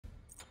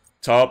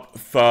Top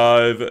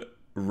 5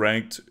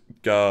 ranked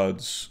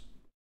gods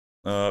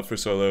for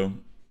solo.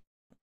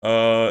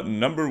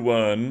 Number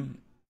 1,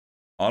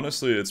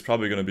 honestly, it's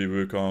probably gonna be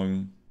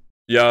Wukong.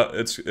 Yeah,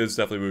 it's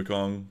definitely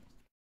Wukong.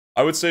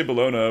 I would say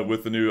Bellona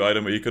with the new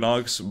item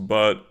Equinox,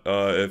 but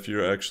if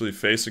you're actually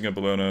facing a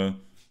Bellona,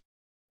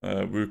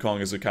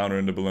 Wukong is a counter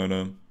into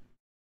Bellona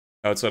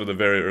outside of the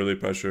very early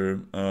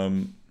pressure.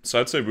 So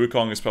I'd say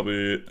Wukong is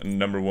probably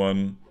number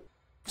 1.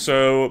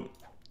 So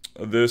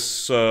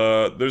this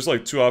there's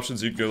like 2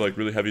 options. You can go like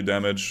really heavy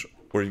damage,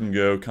 or you can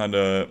go kind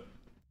of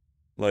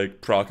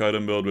like proc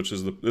item build, which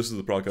is this is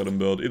the proc item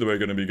build. Either way, you're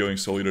going to be going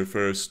Soul Eater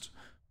first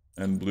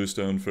and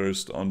Bluestone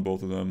first on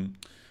both of them.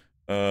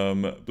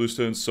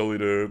 Bluestone, Soul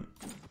Eater,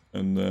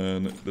 and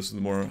then this is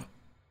the more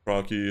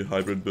procy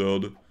hybrid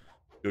build.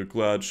 Go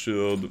Glad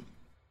Shield,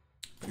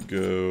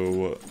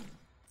 go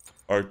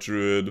Arc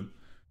Druid,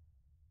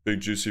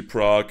 big juicy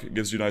proc,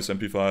 gives you nice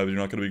MP5. You're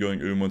not going to be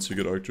going once you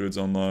get Arc Druids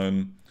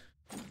online.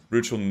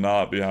 Root will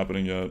not be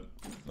happening yet.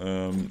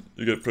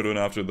 You get Pridwin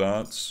after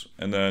that,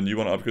 and then you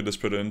want to upgrade this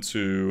Pridwin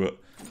to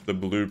the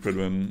blue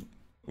Pridwin,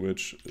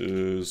 which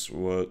is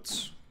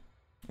what?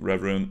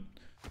 Reverent.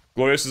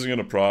 Glorious isn't going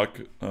to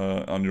proc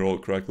on your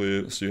ult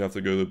correctly, so you have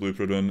to go to the blue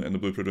Pridwin, and the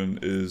blue Pridwin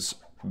is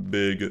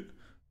big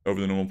over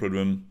the normal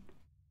Pridwin.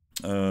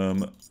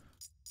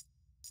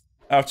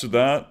 After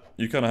that,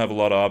 you kind of have a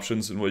lot of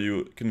options in where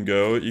you can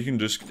go. You can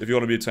just, if you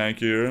want to be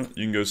tankier,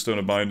 you can go Stone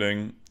of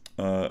Binding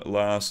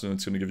last, and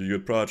it's going to give you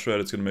good prot shred,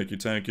 it's going to make you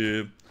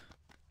tanky.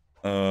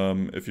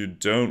 If you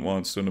don't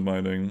want Stone of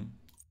Binding,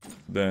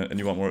 then, and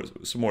you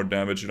want some more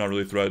damage, you're not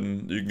really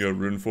threatened, you can go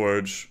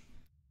Runeforge.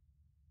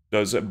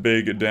 Does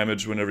big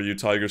damage whenever you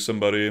Tiger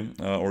somebody,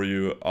 or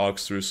you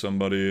Ox through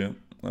somebody,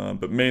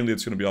 but mainly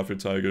it's going to be off your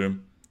Tiger,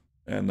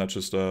 and that's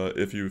just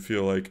if you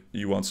feel like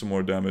you want some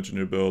more damage in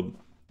your build.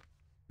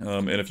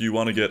 And if you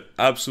want to get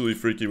absolutely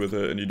freaky with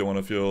it, and you don't want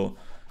to feel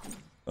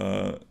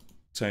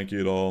tanky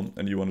at all,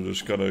 and you want to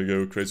just kind of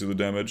go crazy with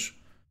the damage,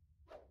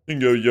 you can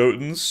go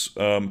Jotun's.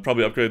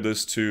 Probably upgrade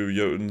this to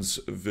Jotun's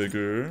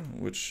Vigor,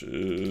 which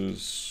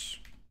is...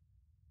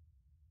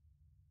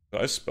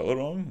 Did I spell it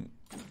wrong?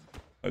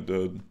 I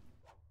did.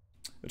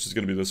 It's just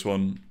going to be this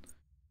one.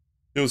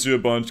 Heals you a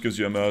bunch, gives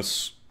you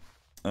MS.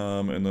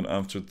 And then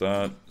after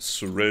that,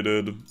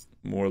 Serrated,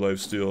 more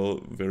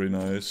lifesteal, very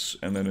nice.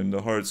 And then into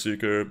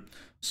Heartseeker,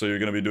 so you're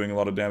going to be doing a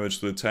lot of damage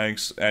to the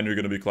tanks, and you're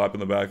going to be clapping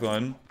the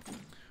backline.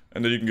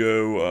 And then you can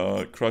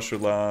go Crusher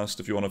last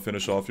if you want to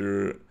finish off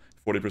your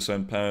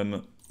 40%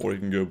 pen, or you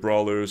can go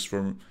Brawlers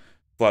for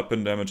flat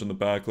pen damage on the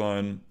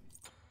backline.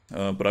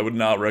 But I would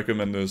not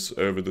recommend this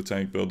over the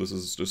tank build. This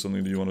is just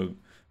something that you want to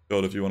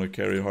build if you want to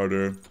carry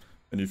harder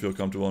and you feel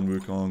comfortable on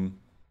Wukong.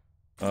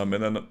 And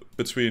then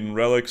between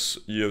relics,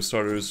 you have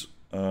starters.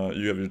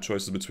 You have your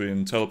choices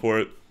between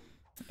Teleport,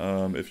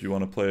 if you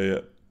want to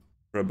play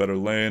for a better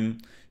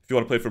lane. If you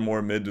want to play for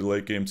more mid to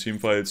late game team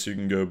fights, you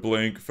can go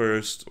Blink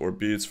first or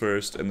Beads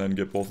first, and then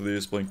get both of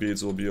these. Blink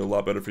Beads will be a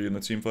lot better for you in the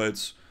team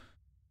fights.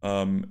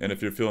 And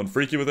if you're feeling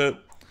freaky with it,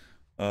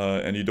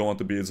 and you don't want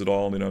the beads at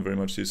all, and they don't have very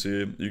much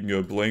CC, you can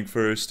go Blink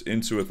first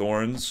into a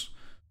Thorns,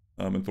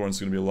 and Thorns is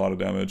going to be a lot of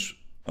damage.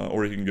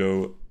 Or you can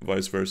go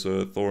vice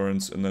versa,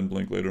 Thorns and then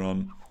Blink later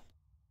on.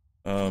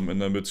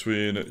 And then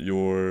between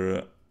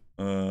your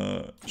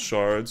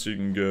shards, you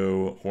can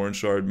go Horn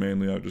Shard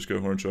mainly. I would just go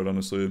Horn Shard,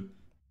 honestly.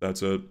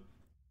 That's it.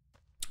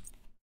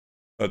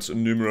 That's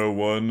numero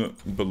 1,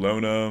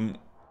 Bellona.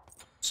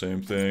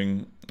 Same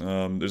thing.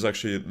 There's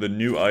actually the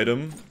new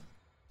item.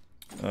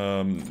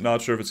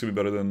 Not sure if it's going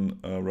to be better than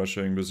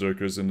rushing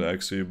Berserkers into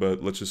XC,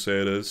 but let's just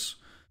say it is.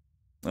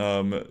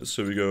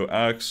 So we go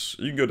Axe.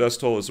 You can go Death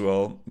Toll as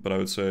well, but I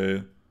would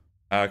say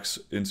Axe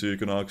into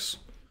Equinox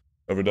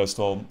over Death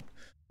Toll,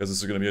 because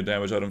this is going to be a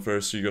damage item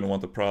first, so you're going to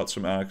want the prots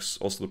from Axe.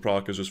 Also, the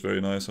proc is just very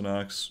nice on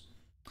Axe.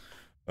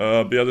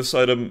 But yeah, this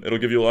item, it'll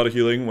give you a lot of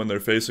healing when they're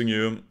facing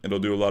you. It'll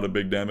do a lot of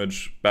big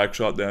damage,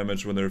 backshot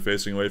damage when they're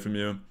facing away from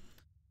you.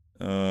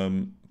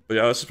 But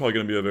yeah, this is probably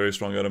going to be a very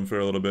strong item for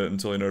a little bit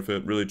until you nerf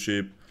it. Really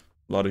cheap,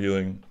 a lot of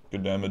healing,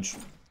 good damage.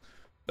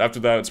 After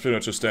that, it's pretty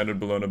much a standard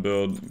Bellona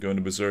build. Going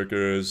to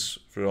Berserkers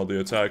for all the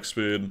attack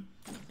speed.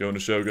 Going to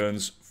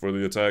Shoguns for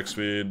the attack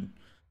speed.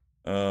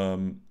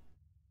 And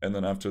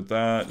then after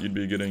that, you'd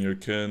be getting your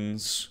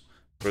Kins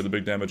for the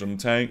big damage on the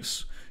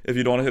tanks. If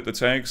you don't want to hit the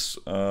tanks,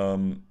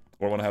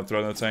 or want to have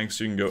threat on the tanks,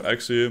 you can go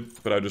Xe,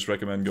 but I just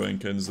recommend going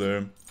Kins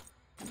there.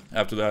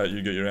 After that,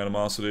 you get your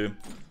Animosity.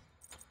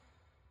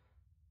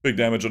 Big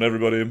damage on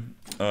everybody.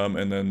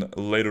 And then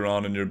later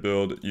on in your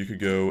build, you could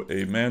go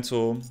a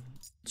Mantle.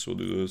 So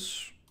we'll do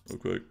this real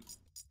quick.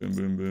 Boom,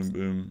 boom, boom,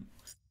 boom.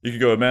 You could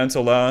go a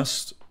Mantle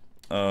last,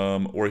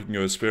 or you can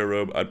go a Spare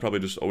Robe. I'd probably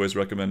just always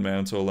recommend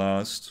Mantle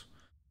last.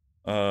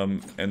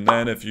 And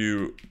then if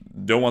you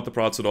don't want the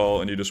prots at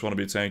all and you just want to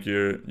be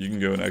tankier, you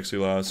can go an Xe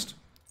last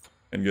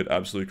and get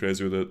absolutely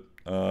crazy with it.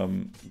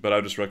 But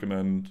I just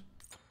recommend,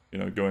 you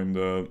know, going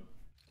the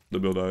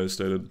build I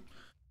stated.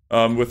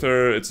 With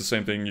her, it's the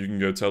same thing. You can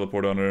go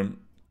Teleport on her.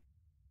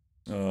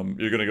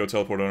 You're gonna go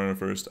Teleport on her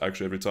first,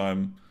 actually, every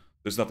time.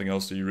 There's nothing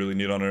else that you really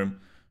need on her.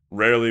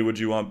 Rarely would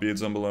you want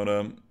beads on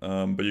Bellona,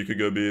 but you could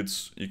go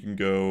beads. You can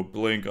go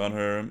blink on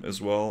her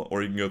as well,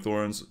 or you can go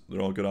thorns. They're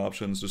all good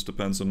options. Just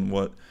depends on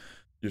what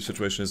your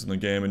situation is in the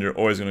game, and you're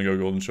always gonna go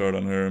golden shard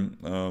on her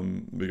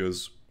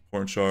because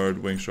horn shard,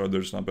 wing shard, they're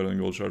just not better than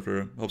gold shard for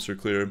her. Helps her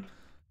clear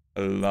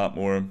a lot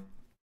more.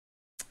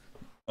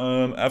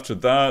 After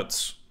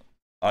that,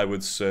 I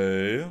would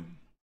say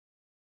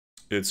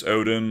it's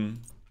Odin.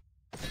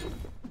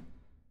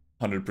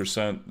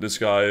 100%. This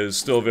guy is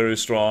still very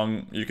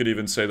strong. You could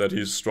even say that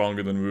he's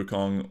stronger than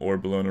Wukong or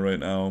Bellona right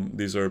now.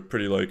 These are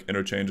pretty like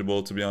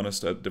interchangeable, to be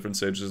honest, at different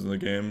stages in the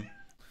game.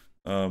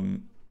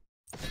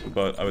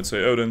 But I would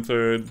say Odin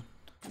third.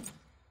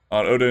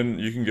 On Odin,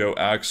 you can go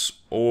Axe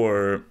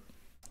or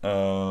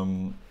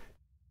Bluestone.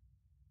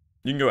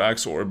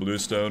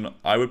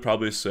 I would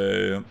probably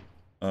say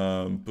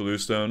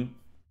Bluestone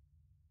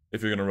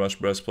if you're gonna rush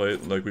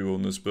breastplate like we will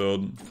in this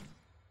build.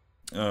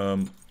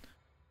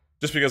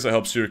 Just because it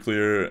helps you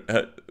clear.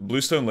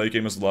 Bluestone late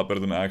game is a lot better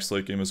than Axe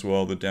late game as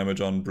well. The damage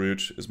on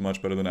Brooch is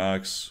much better than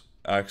Axe.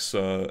 Axe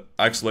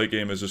late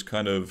game is just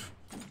kind of...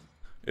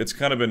 It's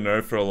kind of been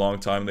nerfed for a long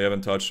time. They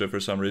haven't touched it for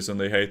some reason.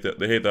 They hate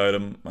the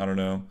item. I don't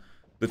know.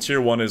 The tier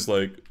 1 is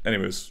like...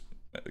 Anyways,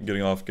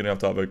 getting off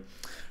topic.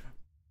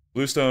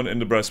 Bluestone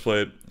into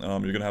breastplate.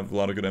 You're gonna have a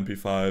lot of good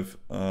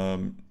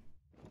MP5.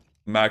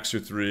 Max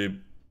your 3.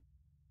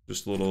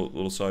 Just a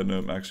little side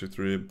note, max your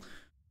 3.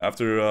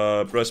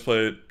 After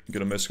breastplate,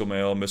 get a mystical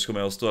mail. Mystical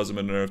mail still hasn't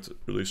been nerfed.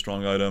 Really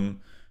strong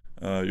item.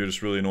 You're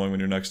just really annoying when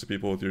you're next to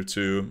people with your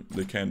 2.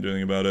 They can't do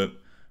anything about it.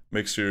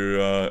 Makes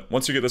your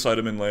once you get this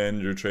item in lane,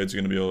 your trade's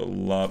gonna be a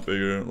lot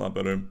bigger, a lot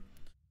better.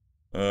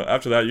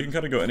 After that, you can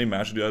kind of go any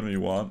mastery item you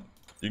want.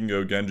 You can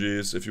go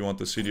Genjis if you want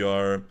the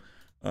CDR.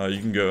 You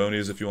can go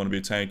Onis if you want to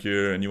be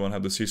tankier and you want to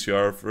have the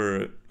CCR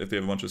for if they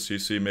have a bunch of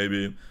CC.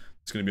 Maybe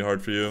it's gonna be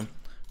hard for you.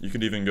 You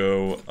could even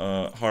go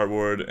Heart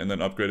Ward and then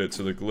upgrade it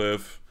to the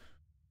Glyph.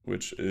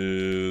 Which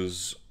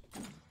is...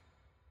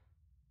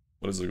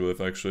 What is the glyph,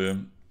 actually?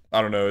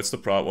 I don't know, it's the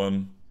prot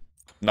one.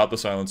 Not the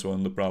silence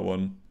one, the prot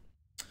one.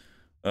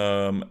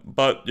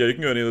 But, yeah, you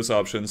can go any of those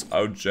options.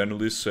 I would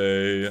generally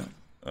say...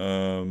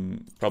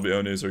 probably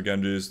Onis or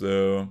Genjis,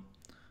 though.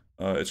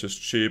 It's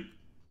just cheap.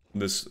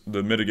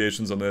 The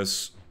mitigations on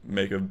this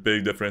make a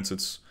big difference.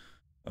 It's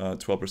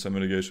 12%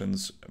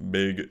 mitigations.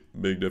 Big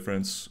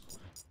difference.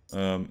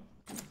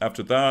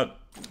 After that,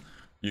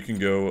 you can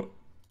go...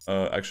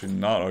 actually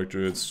not Arc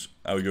Druids,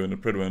 I would go into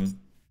Pridwin.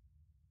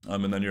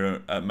 And then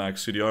you're at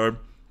max CDR.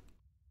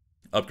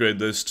 Upgrade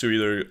this to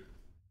either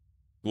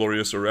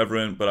Glorious or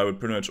Reverent, but I would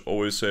pretty much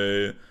always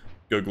say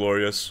go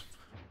Glorious.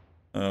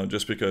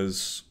 Just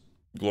because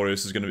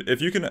Glorious is gonna be...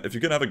 If you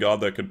can have a god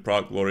that could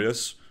proc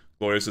Glorious,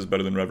 Glorious is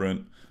better than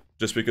Reverent.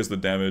 Just because the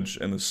damage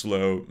and the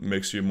slow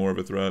makes you more of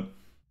a threat.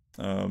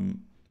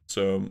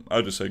 So I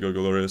would just say go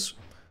Glorious.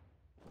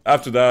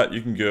 After that,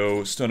 you can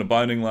go Stone of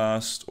Binding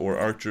last, or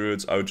Arc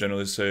Druids. I would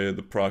generally say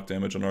the proc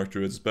damage on Arc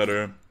Druids is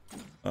better.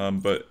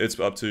 But it's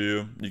up to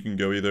you. You can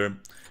go either.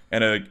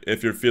 And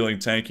if you're feeling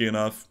tanky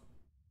enough...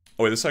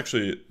 Oh wait,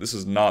 this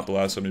is not the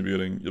last time you'll be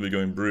getting... You'll be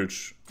going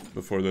Brooch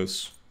before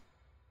this.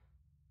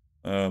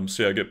 So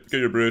yeah, get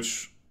your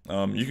Brooch.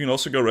 You can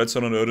also go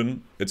Redstone on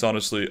Odin. It's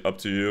honestly up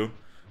to you.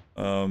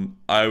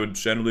 I would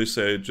generally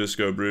say just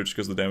go Brooch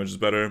because the damage is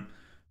better.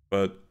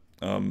 But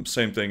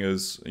same thing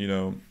as, you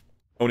know...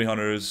 Oni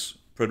Hunters,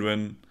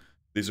 Pridwin,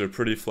 these are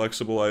pretty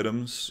flexible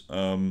items,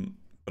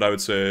 but I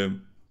would say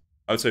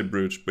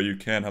Brooch, but you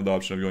can have the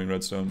option of going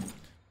Redstone.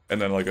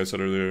 And then, like I said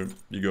earlier,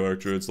 you go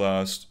Arc Druids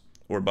last,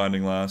 or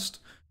Binding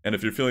last. And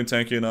if you're feeling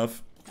tanky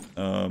enough,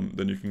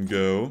 then you can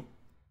go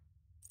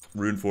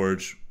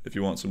Runeforge if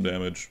you want some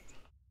damage.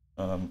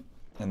 And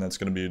that's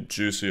going to be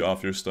juicy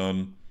off your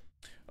stun.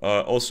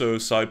 Also,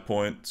 side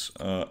point,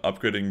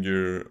 upgrading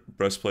your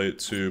breastplate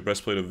to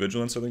Breastplate of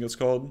Vigilance, I think it's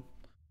called.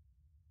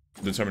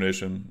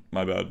 Determination,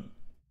 my bad.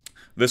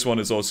 This one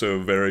is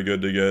also very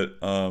good to get.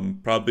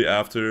 Probably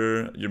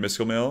after your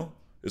Mystical Mail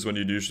is when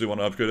you'd usually want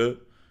to upgrade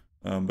it.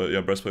 But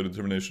yeah, Breastplate of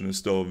Determination is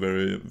still a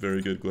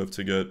very good glyph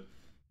to get.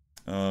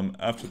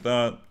 After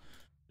that,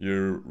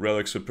 your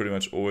relics would pretty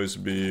much always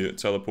be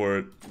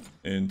Teleport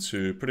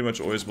into pretty much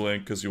always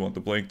Blink, because you want the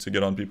Blink to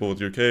get on people with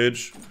your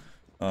cage.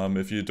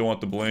 If you don't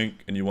want the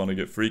Blink and you want to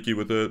get freaky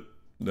with it,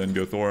 then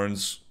go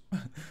Thorns.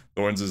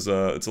 Thorns is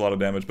it's a lot of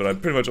damage, but I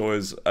pretty much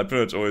always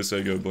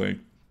say go Blink.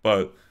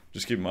 But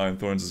just keep in mind,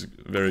 Thorns is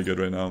very good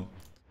right now.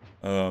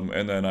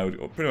 And then I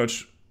pretty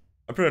much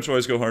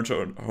always go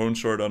Horn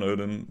Shard on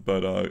Odin.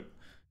 But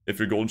if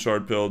you're Golden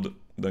Shard pilled,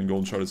 then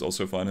Golden Shard is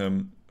also fine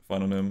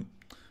on him.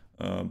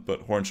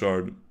 But Horn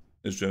Shard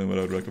is generally what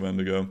I would recommend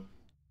to go.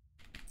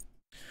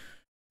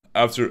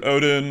 After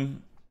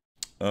Odin,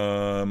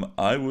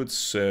 I would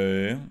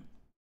say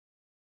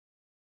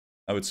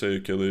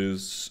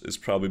Achilles is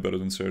probably better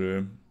than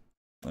Surtr,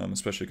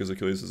 especially because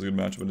Achilles is a good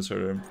matchup into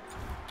Surtr.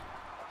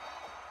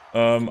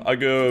 I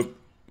go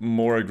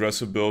more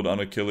aggressive build on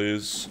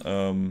Achilles,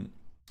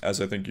 as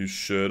I think you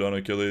should on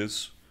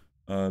Achilles,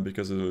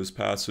 because of his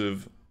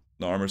passive,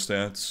 the armor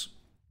stance.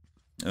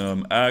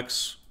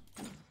 Axe,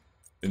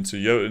 into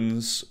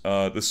Jotuns.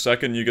 The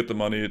second you get the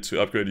money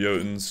to upgrade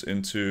Jotuns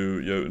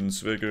into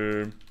Jotun's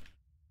Vigor,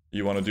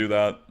 you want to do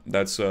that.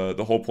 That's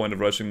the whole point of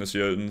rushing this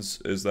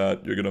Jotuns, is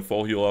that you're going to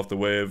full heal off the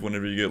wave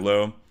whenever you get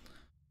low.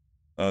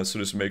 So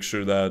just make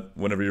sure that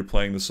whenever you're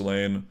playing this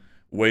lane,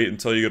 wait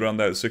until you get around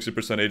that 60%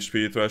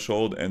 HP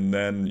threshold, and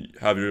then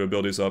have your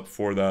abilities up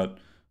for that,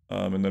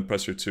 and then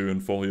press your 2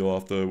 and full heal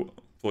off the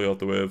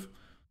wave.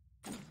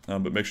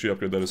 But make sure you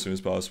upgrade that as soon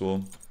as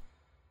possible.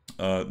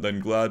 Then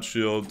Glad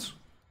Shield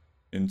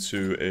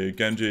into a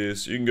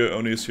Genji's. You can go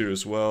Onis here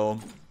as well,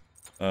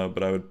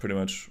 but I would pretty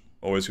much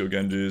always go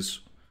Genji's.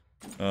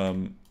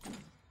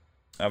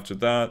 After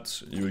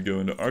that, you would go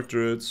into Arc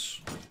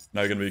Druids.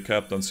 Now you're going to be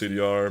capped on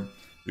CDR.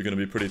 You're going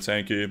to be pretty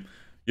tanky.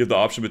 You have the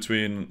option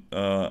between,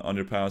 on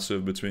your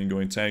passive, between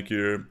going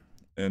tankier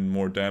and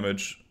more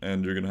damage,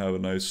 and you're going to have a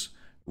nice,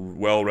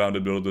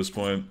 well-rounded build at this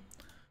point.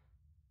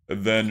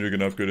 And then you're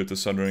going to upgrade it to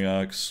Sundering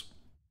Axe.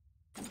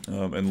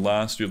 And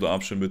last, you have the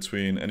option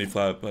between any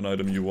flatpen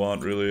item you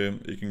want, really.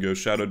 You can go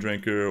Shadow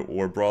Drinker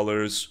or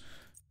Brawlers.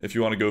 If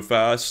you want to go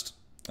fast,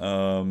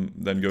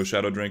 then go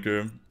Shadow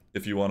Drinker.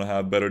 If you want to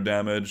have better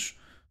damage,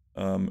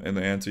 and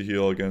the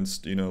anti-heal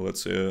against, you know,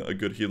 let's say a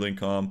good healing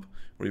comp,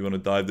 or you want to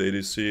dive the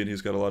ADC and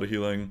he's got a lot of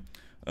healing,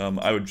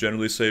 I would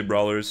generally say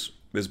Brawlers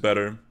is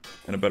better,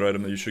 and a better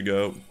item that you should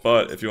go.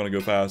 But if you want to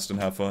go fast and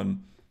have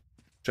fun,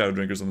 Shadow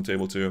Drinker's on the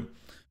table too.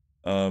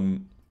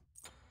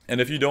 And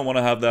if you don't want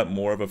to have that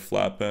more of a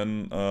flat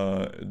pen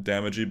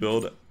damagey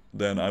build,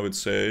 then I would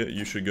say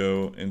you should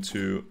go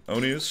into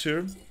Onius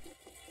here,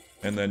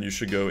 and then you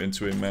should go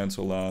into a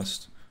Mantle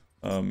last.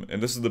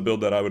 And this is the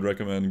build that I would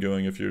recommend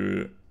going if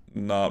you're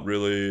not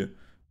really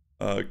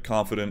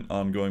confident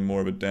on going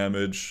more of a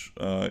damage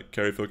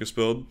carry focus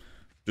build.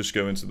 Just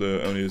go into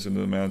the Onius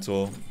into the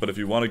Mantle. But if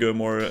you want to go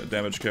more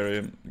damage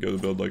carry, go the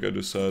build like I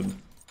just said.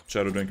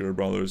 Shadow Drinker or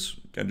Brawlers,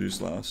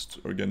 Genji's last,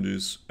 or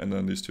Genji's, and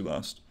then these two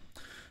last.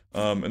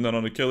 And then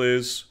on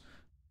Achilles,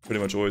 pretty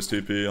much always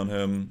TP on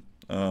him,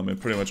 and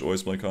pretty much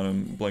always blink on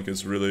him. Blink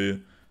is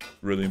really,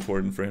 really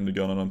important for him to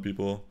get on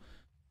people.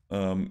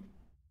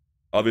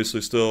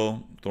 Obviously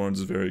still, Thorns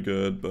is very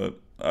good, but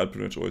I'd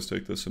pretty much always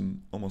take this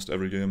in almost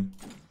every game.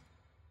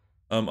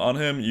 On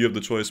him, you have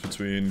the choice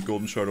between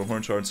Golden Shard or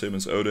Horn Shard, same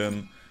as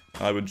Odin.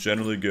 I would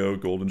generally go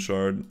Golden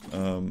Shard,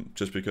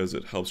 just because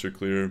it helps your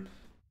clear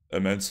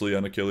immensely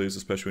on Achilles,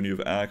 especially when you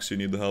have Axe, you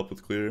need the help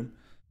with clear.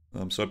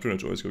 So I'd pretty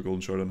much always go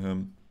Golden Shard on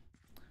him.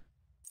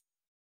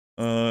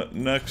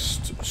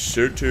 Next,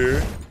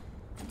 Surtr.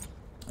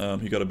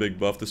 He got a big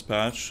buff this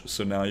patch,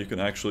 so now you can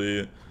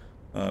actually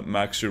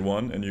max your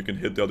 1, and you can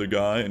hit the other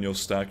guy, and you'll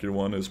stack your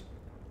 1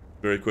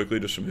 very quickly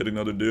just from hitting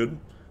another dude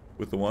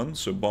with the 1.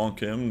 So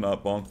bonk him,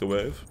 not bonk the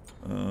wave.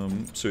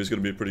 So he's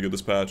going to be pretty good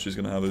this patch. He's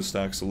going to have his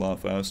stacks a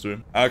lot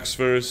faster. Axe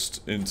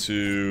first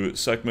into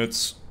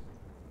Sekhmets.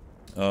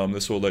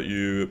 This will let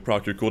you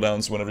proc your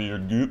cooldowns whenever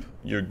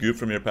your goop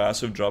from your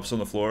passive drops on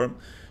the floor.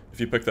 If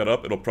you pick that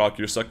up, it'll proc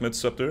your Sekhmet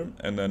Scepter,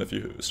 and then if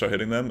you start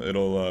hitting them,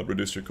 it'll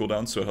reduce your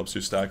cooldown, so it helps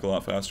you stack a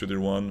lot faster with your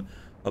 1,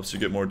 helps you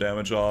get more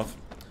damage off.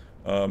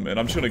 And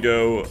I'm just going to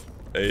go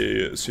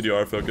a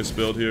CDR focus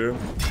build here,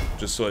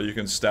 just so you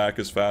can stack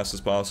as fast as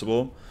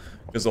possible.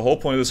 Because the whole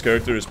point of this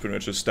character is pretty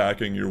much just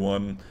stacking your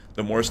 1.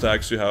 The more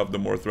stacks you have, the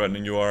more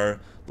threatening you are.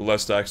 The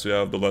less stacks you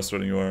have, the less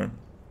threatening you are.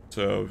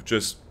 So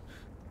just,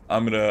 I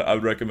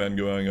would recommend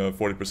going a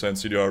 40%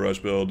 CDR rush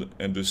build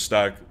and just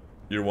stack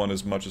your 1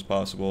 as much as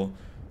possible.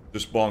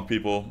 Just bonk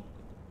people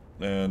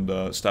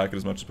and stack it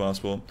as much as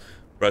possible.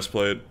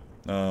 Breastplate,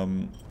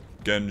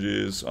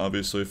 Genji's,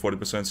 obviously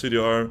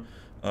 40%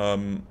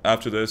 CDR.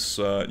 After this,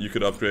 you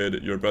could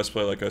upgrade your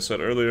breastplate, like I said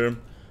earlier,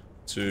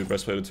 to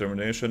Breastplate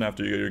Determination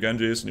after you get your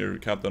Genji's and you're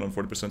capped out on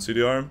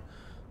 40%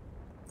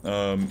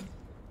 CDR.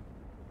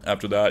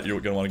 After that, you're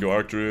going to want to go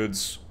Arc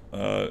Druids.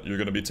 You're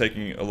going to be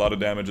taking a lot of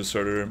damage as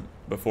Surtr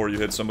before you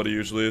hit somebody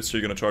usually, so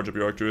you're going to charge up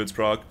your Arc Druids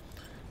proc.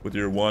 With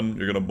your 1,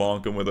 you're going to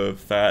bonk them with a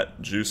fat,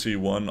 juicy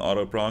 1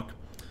 auto proc.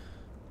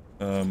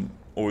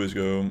 Always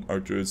go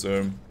Arc Druids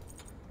there.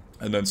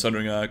 And then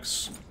Sundering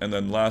Axe. And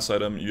then last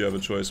item, you have a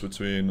choice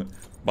between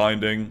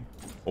Binding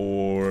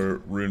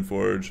or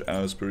Runeforge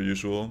as per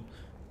usual.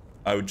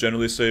 I would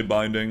generally say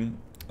Binding,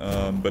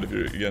 but if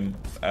you're, again,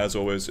 as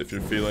always, if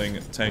you're feeling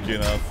tanky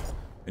enough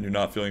and you're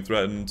not feeling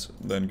threatened,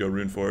 then go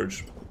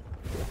Runeforge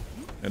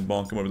and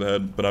bonk him over the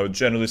head. But I would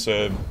generally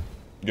say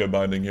go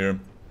Binding here.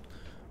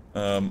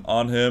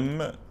 On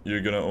him,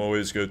 you're gonna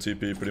always go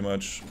TP pretty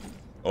much,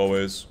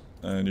 always,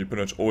 and you're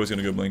pretty much always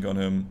gonna go Blink on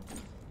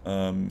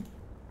him.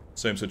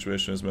 Same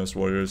situation as most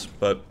warriors,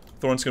 but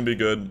Thorns can be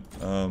good.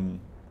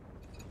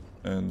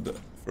 And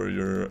for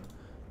your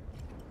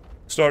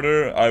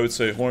starter, I would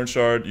say Horn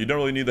Shard. You don't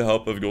really need the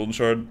help of Golden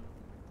Shard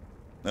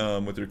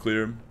with your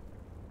clear,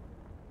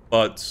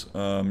 but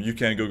you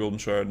can go Golden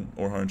Shard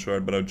or Horn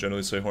Shard, but I would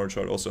generally say Horn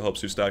Shard also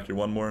helps you stack your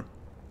 1 more.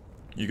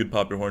 You could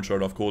pop your Horn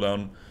Shard off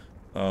cooldown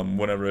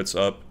whenever it's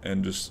up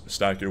and just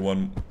stack your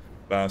 1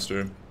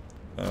 faster.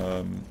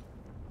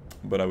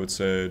 But I would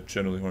say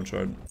generally Horn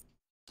Shard.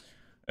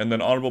 And then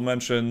honorable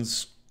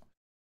mentions,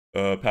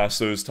 past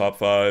those top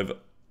 5,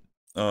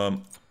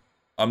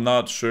 I'm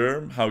not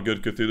sure how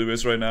good Cthulhu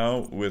is right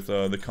now with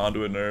the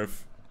Conduit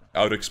nerf.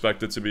 I would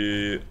expect it to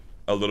be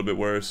a little bit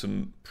worse,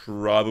 and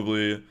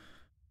probably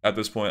at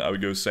this point I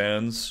would go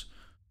Sans.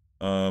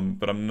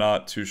 But I'm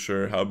not too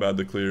sure how bad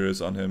the clear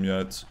is on him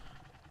yet.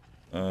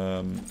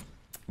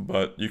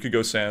 But you could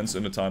go Sans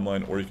in the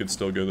timeline, or you could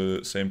still go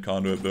the same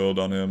Conduit build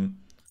on him.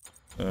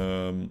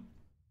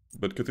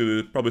 But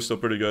Cthulhu probably still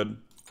pretty good.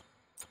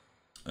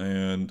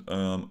 And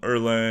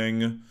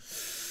Erlang,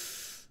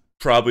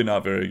 probably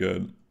not very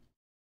good.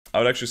 I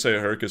would actually say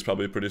Herc is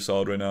probably pretty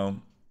solid right now.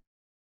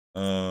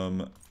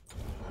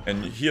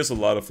 And he has a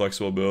lot of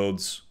flexible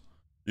builds.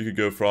 You could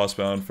go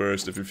Frostbound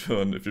first if you're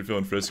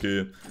feeling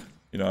frisky.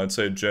 You know, I'd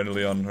say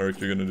generally on Herc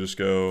you're gonna just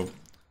go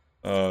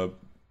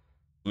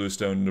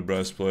Bluestone into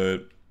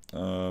Breastplate.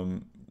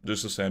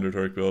 Just a standard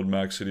Herc build,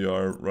 max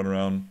CDR, run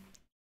around.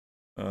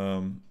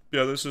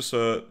 Yeah, there's just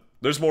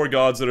there's more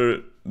gods that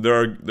are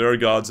there are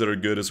gods that are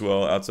good as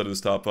well outside of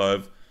this top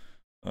 5.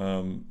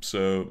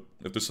 So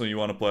if there's something you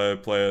want to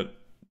play it.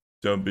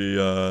 Don't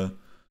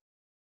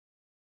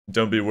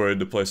be worried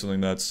to play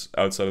something that's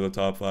outside of the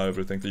top 5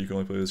 or think that you can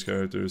only play these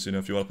characters. You know,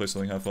 if you want to play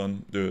something, have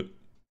fun, do it.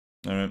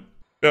 Alright.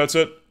 Yeah, that's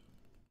it.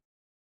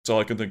 That's all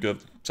I can think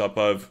of. Top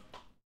 5.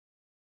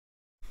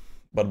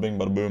 Bada bing,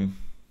 bada boom.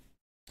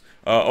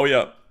 Oh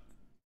yeah.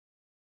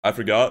 I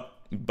forgot,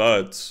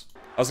 but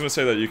I was gonna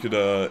say that you could,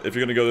 if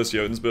you're gonna go this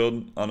Jotun's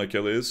build on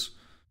Achilles,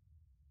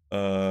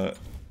 then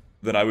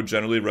I would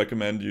generally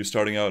recommend you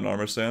starting out in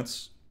Armor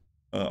Stance.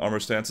 Armor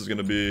Stance is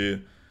gonna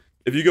be...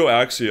 If you go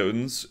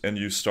Axiotans and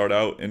you start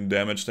out in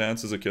damage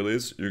stance as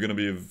Achilles, you're gonna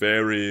be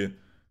very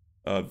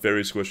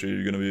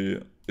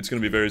squishy. It's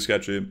gonna be very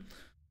sketchy.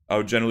 I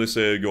would generally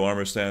say go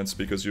armor stance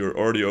because you're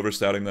already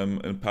overstatting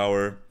them in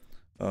power.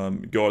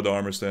 Go the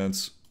armor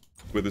stance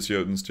with this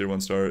Jotun's tier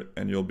 1 start,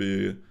 and you'll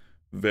be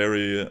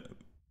very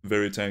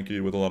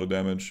tanky with a lot of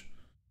damage.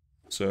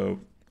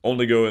 So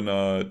only go in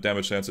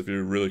damage stance if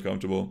you're really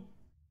comfortable.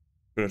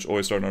 Pretty much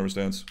always start in armor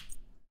stance.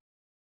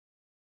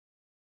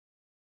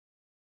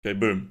 Okay,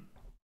 boom.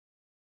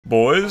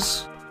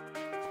 Boys,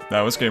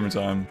 now it's gamer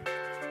time.